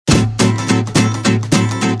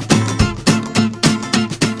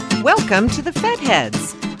Welcome to the Fed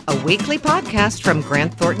Heads, a weekly podcast from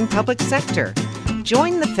Grant Thornton Public Sector.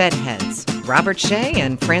 Join the Fed Heads, Robert Shea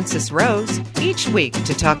and Francis Rose, each week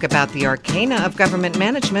to talk about the arcana of government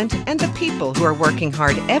management and the people who are working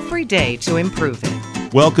hard every day to improve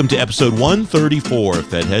it. Welcome to episode 134 of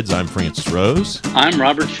Fed Heads. I'm Francis Rose. I'm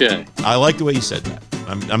Robert Shea. I like the way you said that.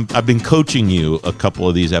 I've been coaching you a couple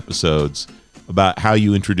of these episodes about how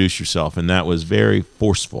you introduce yourself, and that was very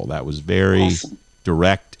forceful. That was very awesome.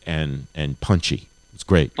 Direct and punchy. It's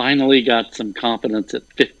great. Finally got some confidence at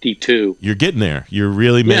 52. You're getting there. You're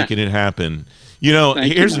really making it happen. You know,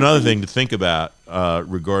 here's another thing to think about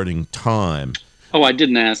regarding time. Oh, I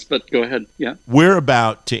didn't ask, but go ahead. Yeah. We're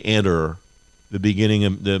about to enter the beginning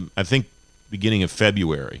of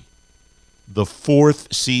February, the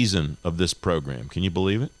fourth season of this program. Can you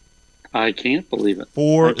believe it? I can't believe it.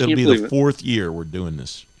 It'll be the fourth year we're doing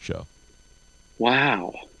this show.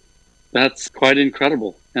 Wow. That's quite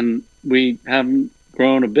incredible. And we haven't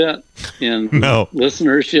grown a bit in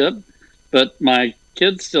listenership, but my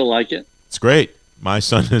kids still like it. It's great. My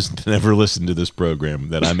son has never listened to this program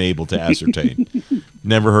that I'm able to ascertain.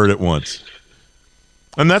 Never heard it once.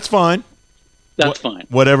 And that's fine. That's fine.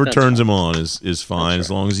 Whatever that's turns fine. him on is fine,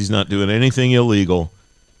 as long as he's not doing anything illegal.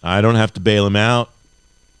 I don't have to bail him out.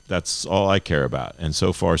 That's all I care about. And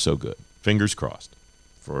so far, so good. Fingers crossed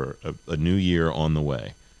for a new year on the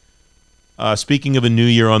way. Speaking of a new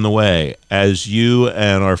year on the way, as you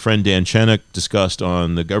and our friend Dan Chenock discussed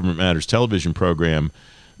on the Government Matters television program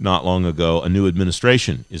not long ago, a new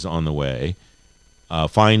administration is on the way,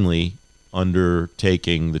 finally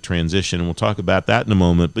undertaking the transition. And we'll talk about that in a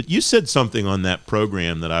moment. But you said something on that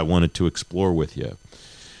program that I wanted to explore with you.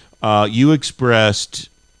 You expressed,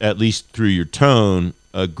 at least through your tone,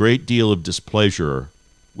 a great deal of displeasure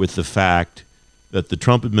with the fact that the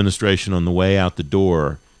Trump administration on the way out the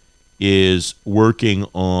door is working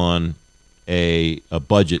on a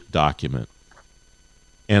budget document.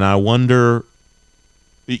 And I wonder,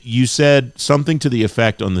 you said something to the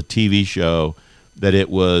effect on the TV show that it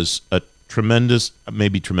was a tremendous,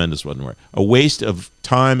 maybe tremendous wasn't right, a waste of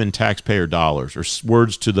time and taxpayer dollars, or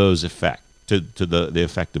words to those effect, to the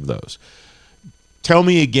effect of those. Tell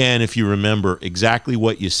me again, if you remember, exactly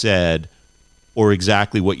what you said or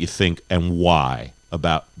exactly what you think and why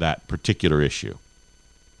about that particular issue.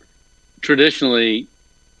 Traditionally,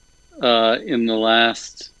 in the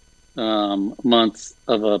last months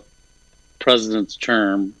of a president's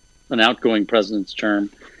term, an outgoing president's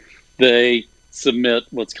term, they submit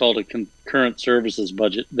what's called a concurrent services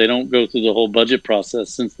budget. They don't go through the whole budget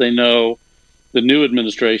process, since they know the new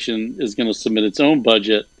administration is going to submit its own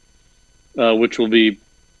budget, which will be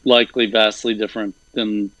likely vastly different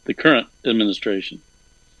than the current administration.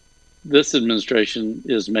 This administration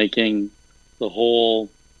is making the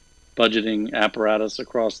whole budgeting apparatus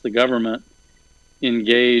across the government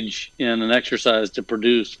engage in an exercise to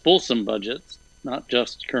produce fulsome budgets, not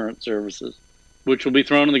just current services, which will be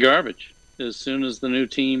thrown in the garbage as soon as the new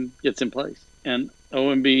team gets in place. And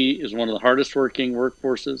OMB is one of the hardest working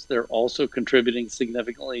workforces. They're also contributing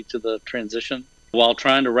significantly to the transition while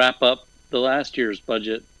trying to wrap up the last year's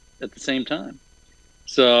budget at the same time.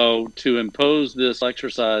 So to impose this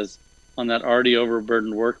exercise on that already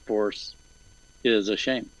overburdened workforce is a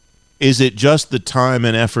shame. Is it just the time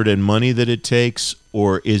and effort and money that it takes,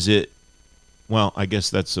 or is it, well, I guess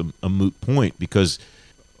that's a moot point, because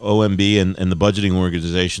OMB and the budgeting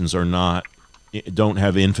organizations don't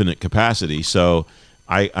have infinite capacity. So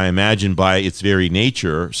I imagine by its very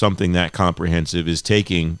nature, something that comprehensive is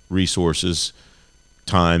taking resources,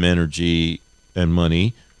 time, energy, and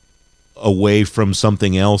money away from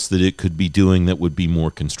something else that it could be doing that would be more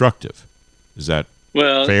constructive. Is that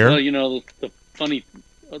fair? Well, you know, the funny,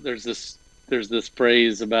 there's this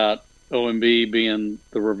phrase about OMB being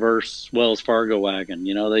the reverse Wells Fargo wagon.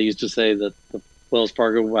 You know, they used to say that the Wells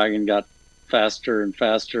Fargo wagon got faster and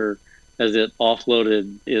faster as it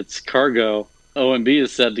offloaded its cargo. OMB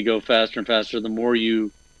is said to go faster and faster the more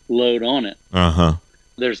you load on it. Uh-huh.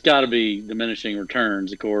 There's got to be diminishing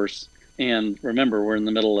returns, of course. And remember, we're in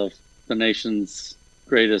the middle of the nation's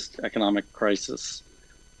greatest economic crisis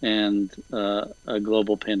and a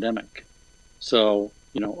global pandemic. So,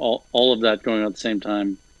 you know, all of that going on at the same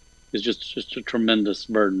time is just a tremendous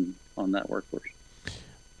burden on that workforce.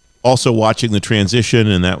 Also watching the transition,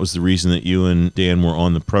 and that was the reason that you and Dan were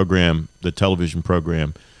on the program, the television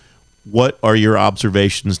program. What are your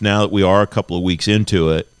observations now that we are a couple of weeks into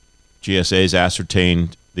it? GSA's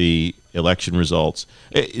ascertained the election results.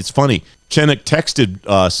 It's funny. Chenock texted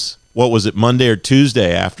us, what was it, Monday or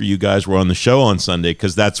Tuesday after you guys were on the show on Sunday,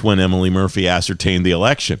 because that's when Emily Murphy ascertained the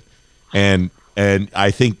election. And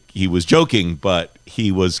I think he was joking, but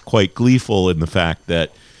he was quite gleeful in the fact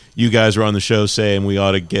that you guys were on the show saying we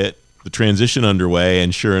ought to get the transition underway,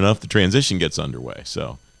 and sure enough, the transition gets underway.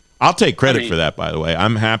 So I'll take credit for that, by the way.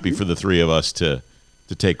 I'm happy for the three of us to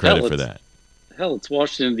take credit for that. Hell, it's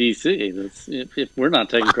Washington, D.C. If we're not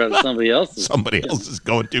taking credit, somebody else is. Somebody else is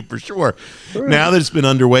going to, for sure. Right. Now that it's been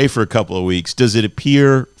underway for a couple of weeks, does it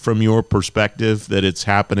appear from your perspective that it's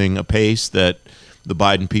happening apace, that the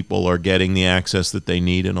Biden people are getting the access that they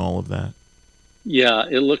need and all of that? Yeah,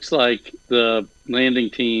 it looks like the landing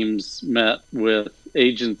teams met with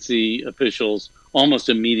agency officials almost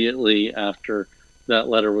immediately after that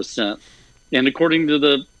letter was sent. And according to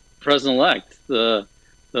the president-elect,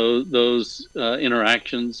 those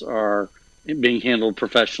interactions are being handled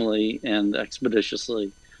professionally and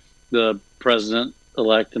expeditiously. The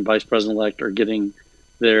president-elect and vice president-elect are getting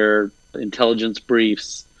their intelligence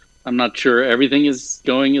briefs. I'm not sure everything is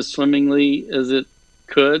going as swimmingly as it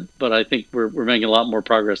could, but I think we're making a lot more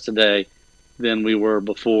progress today than we were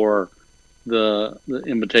before the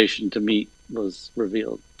invitation to meet was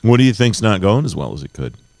revealed. What do you think's not going as well as it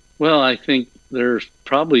could? Well, I think there's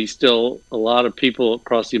probably still a lot of people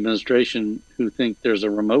across the administration who think there's a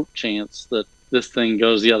remote chance that this thing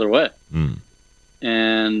goes the other way.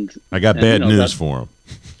 And I got bad news for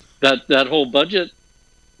them. That whole budget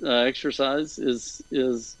exercise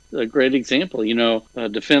is a great example.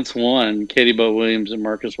 Defense One, Katie Bo Williams and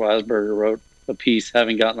Marcus Weisberger wrote a piece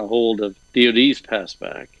having gotten a hold of DOD's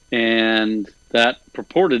passback, and that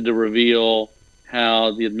purported to reveal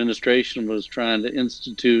how the administration was trying to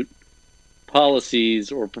institute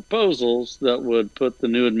policies or proposals that would put the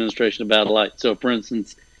new administration in a bad light. So, for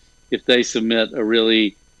instance, if they submit a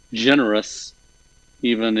really generous,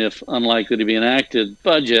 even if unlikely to be enacted,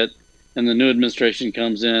 budget, and the new administration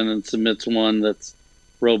comes in and submits one that's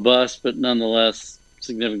robust but nonetheless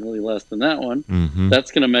significantly less than that one,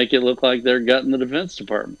 that's going to make it look like they're gutting the Defense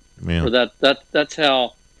Department. Yeah. Or that's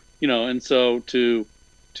how, and so to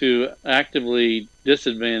actively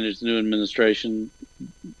disadvantage the new administration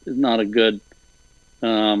is not a good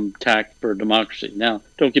tack for democracy. Now,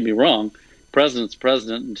 don't get me wrong, president's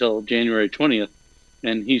president until January 20th,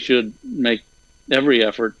 and he should make every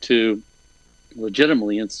effort to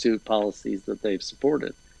legitimately institute policies that they've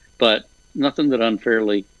supported, but nothing that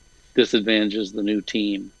unfairly disadvantages the new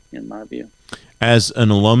team, in my view. As an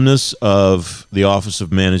alumnus of the Office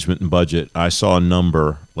of Management and Budget, I saw a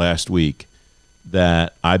number last week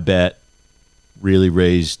that I bet really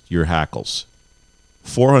raised your hackles.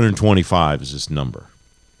 425 is this number.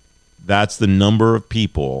 That's the number of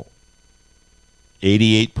people,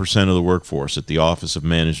 88% of the workforce at the Office of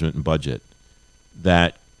Management and Budget,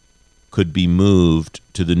 that could be moved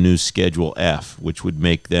to the new Schedule F, which would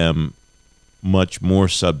make them much more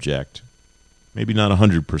subject, maybe not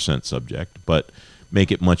 100% subject, but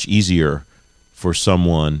make it much easier for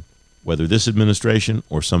someone, whether this administration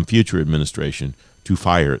or some future administration, to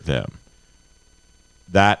fire them.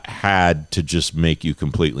 That had to just make you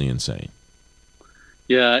completely insane.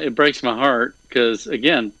 Yeah, it breaks my heart because,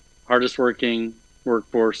 again, hardest working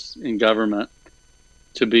workforce in government,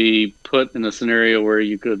 to be put in a scenario where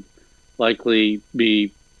you could likely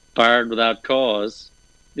be fired without cause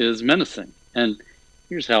is menacing. And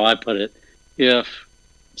here's how I put it. If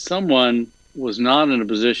someone was not in a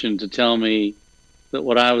position to tell me that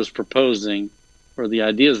what I was proposing or the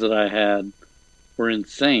ideas that I had were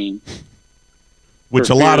insane, which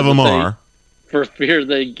a lot of them are, for fear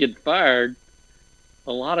they'd get fired,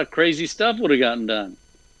 a lot of crazy stuff would have gotten done.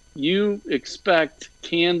 You expect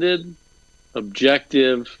candid,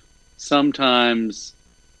 objective, sometimes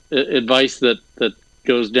advice that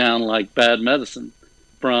goes down like bad medicine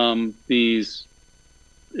from these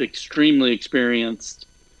extremely experienced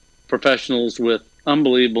professionals with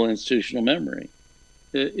unbelievable institutional memory.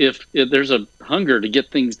 If there's a hunger to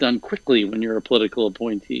get things done quickly when you're a political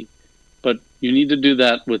appointee, but you need to do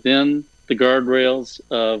that within the guardrails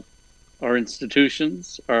of our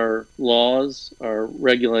institutions, our laws, our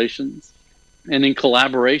regulations, and in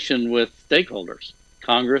collaboration with stakeholders,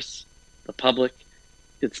 Congress, the public.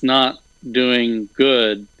 It's not doing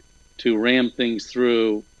good to ram things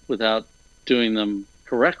through without doing them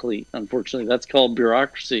correctly. Unfortunately, that's called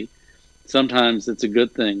bureaucracy. Sometimes it's a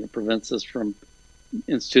good thing. It prevents us from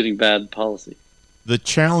instituting bad policy. The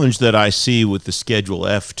challenge that I see with the Schedule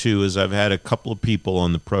F, too, is I've had a couple of people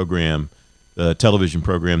on the program, the television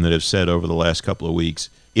program, that have said over the last couple of weeks,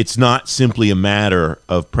 it's not simply a matter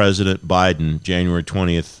of President Biden, January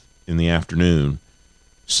 20th in the afternoon,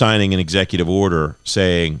 signing an executive order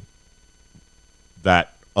saying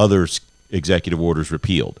that other executive orders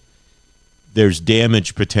repealed. There's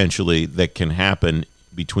damage potentially that can happen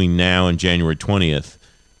between now and January 20th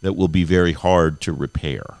that will be very hard to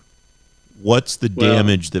repair? What's the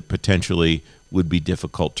damage that potentially would be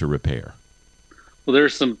difficult to repair? Well,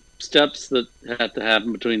 there's some steps that have to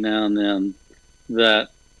happen between now and then that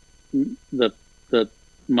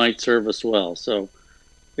might serve us well. So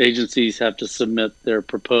agencies have to submit their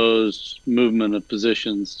proposed movement of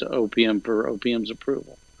positions to OPM for OPM's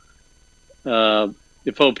approval.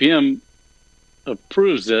 If OPM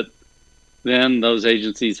approves it, then those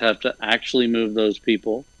agencies have to actually move those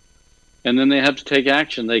people, and then they have to take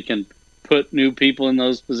action. They can put new people in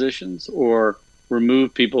those positions or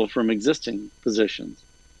remove people from existing positions.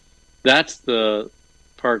 That's the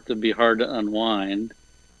part that'd be hard to unwind.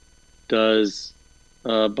 Does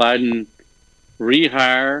Biden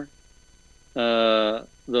rehire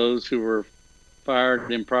those who were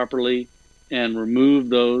fired improperly and remove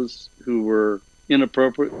those who were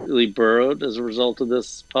inappropriately burrowed as a result of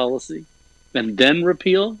this policy, and then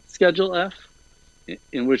repeal Schedule F?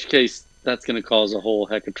 In which case, that's going to cause a whole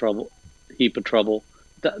heap of trouble.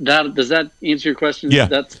 Does that answer your question? Yeah.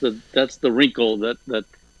 That's the wrinkle that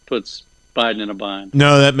puts Biden in a bind.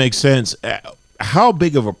 No, that makes sense. How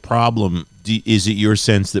big of a problem is it your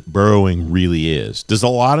sense that burrowing really is? Does a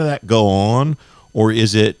lot of that go on, or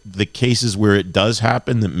is it the cases where it does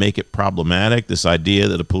happen that make it problematic, this idea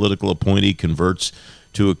that a political appointee converts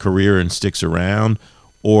to a career and sticks around?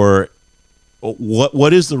 Or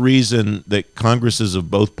what is the reason that Congresses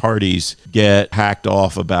of both parties get hacked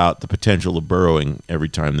off about the potential of burrowing every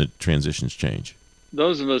time the transitions change?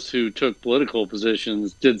 Those of us who took political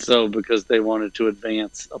positions did so because they wanted to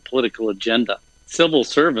advance a political agenda. Civil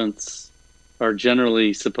servants are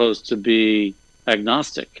generally supposed to be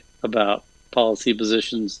agnostic about policy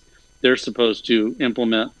positions. They're supposed to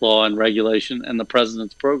implement law and regulation and the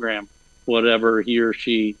president's program, whatever he or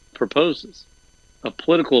she proposes. A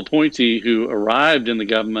political appointee who arrived in the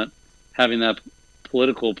government having that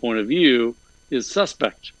political point of view is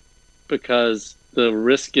suspect, because the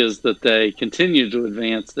risk is that they continue to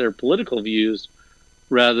advance their political views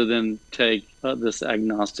rather than take this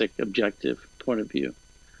agnostic, objective point of view.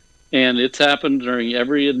 And it's happened during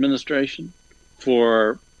every administration.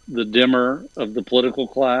 For the dimmer of the political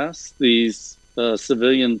class, these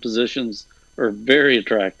civilian positions are very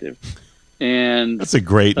attractive. And that's a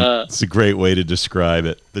great way to describe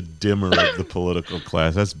it. The dimmer of the political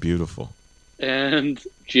class. That's beautiful. And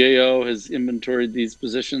GAO has inventoried these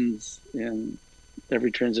positions in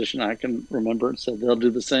every transition I can remember, so they'll do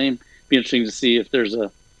the same. Be interesting to see if there's a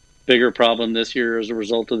bigger problem this year as a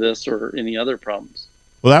result of this or any other problems.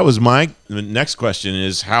 Well, that was the next question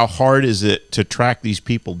is, how hard is it to track these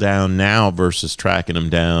people down now versus tracking them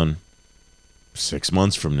down 6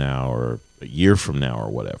 months from now or a year from now or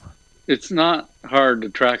whatever? It's not hard to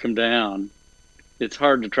track them down. It's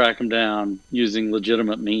hard to track them down using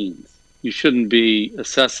legitimate means. You shouldn't be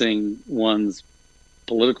assessing one's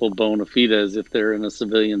political bona fides if they're in a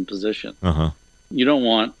civilian position. You don't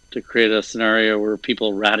want to create a scenario where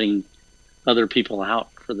people ratting other people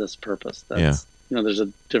out for this purpose. There's a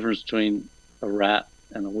difference between a rat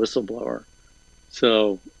and a whistleblower.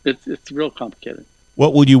 So it's real complicated.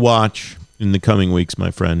 What would you watch in the coming weeks,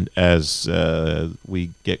 my friend, as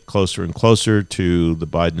we get closer and closer to the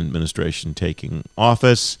Biden administration taking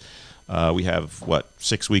office? We have,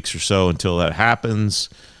 6 weeks or so until that happens.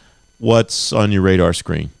 What's on your radar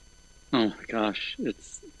screen? Oh my gosh,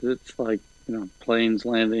 it's like planes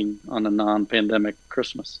landing on a non-pandemic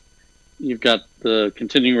Christmas. You've got the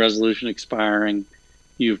continuing resolution expiring.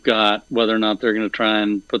 You've got whether or not they're going to try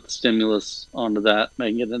and put the stimulus onto that,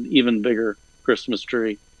 making it an even bigger Christmas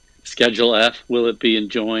tree. Schedule F, will it be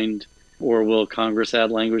enjoined, or will Congress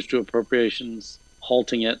add language to appropriations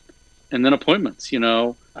halting it? And then appointments.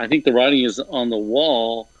 I think the writing is on the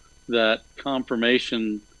wall that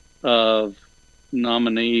confirmation of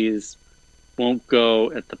nominees won't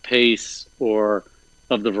go at the pace or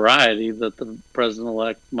of the variety that the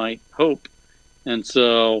president-elect might hope. And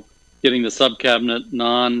so getting the subcabinet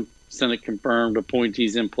non-Senate confirmed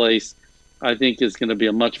appointees in place, I think is going to be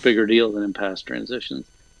a much bigger deal than in past transitions.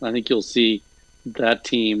 I think you'll see that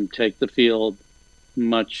team take the field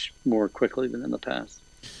much more quickly than in the past.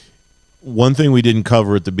 One thing we didn't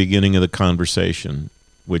cover at the beginning of the conversation,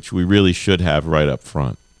 which we really should have right up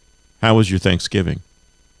front. How was your Thanksgiving?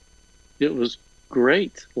 It was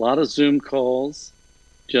great. A lot of Zoom calls,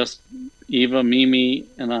 just Eva, Mimi,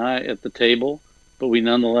 and I at the table, but we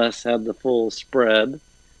nonetheless had the full spread.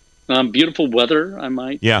 Beautiful weather, I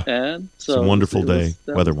might add. So it's a wonderful day,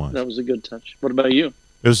 weather-wise. That was a good touch. What about you?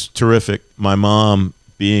 It was terrific. My mom,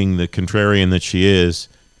 being the contrarian that she is,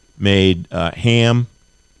 made ham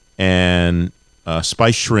and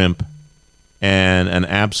spiced shrimp and an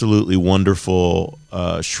absolutely wonderful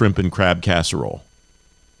shrimp and crab casserole.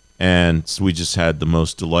 And so we just had the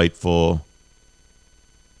most delightful,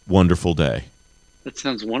 wonderful day. That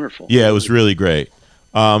sounds wonderful. Yeah, it was really great.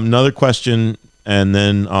 Another question, and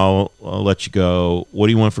then I'll let you go. What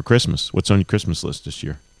do you want for Christmas? What's on your Christmas list this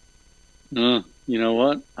year? You know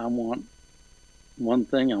what? I want one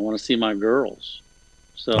thing. I want to see my girls.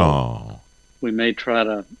 So we may try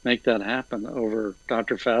to make that happen over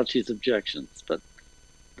Dr. Fauci's objections, but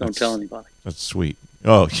don't tell anybody. That's sweet.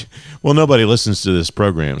 Oh, well, nobody listens to this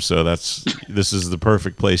program, so this is the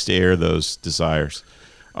perfect place to air those desires.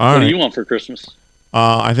 What do you want for Christmas?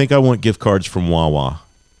 I think I want gift cards from Wawa.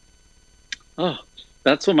 Oh,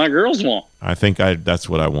 that's what my girls want. I think that's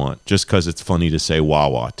what I want, just because it's funny to say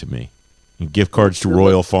Wawa to me. And gift cards to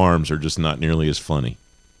Royal Farms are just not nearly as funny.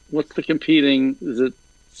 What's the competing? Is it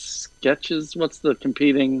Sketches? What's the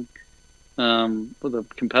competing for the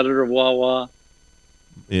competitor of Wawa?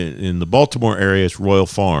 In the Baltimore area, it's Royal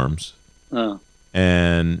Farms. Oh.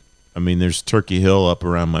 And, I mean, there's Turkey Hill up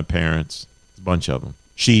around my parents. A bunch of them.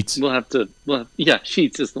 Sheets.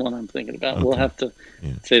 Sheets is the one I'm thinking about. Okay. We'll have to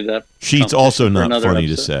say that. Sheets also not funny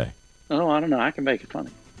to say. Oh, I don't know. I can make it funny.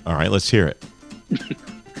 All right, let's hear it.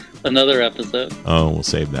 Another episode. Oh, we'll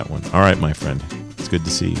save that one. All right, my friend. It's good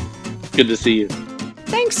to see you. Good to see you.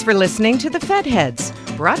 Thanks for listening to The Fed Heads,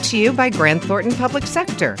 brought to you by Grant Thornton Public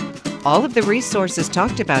Sector. All of the resources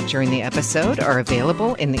talked about during the episode are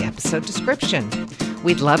available in the episode description.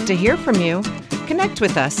 We'd love to hear from you. Connect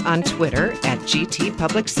with us on Twitter at GT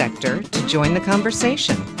Public Sector to join the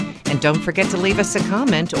conversation. And don't forget to leave us a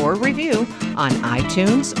comment or review on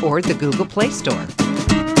iTunes or the Google Play Store.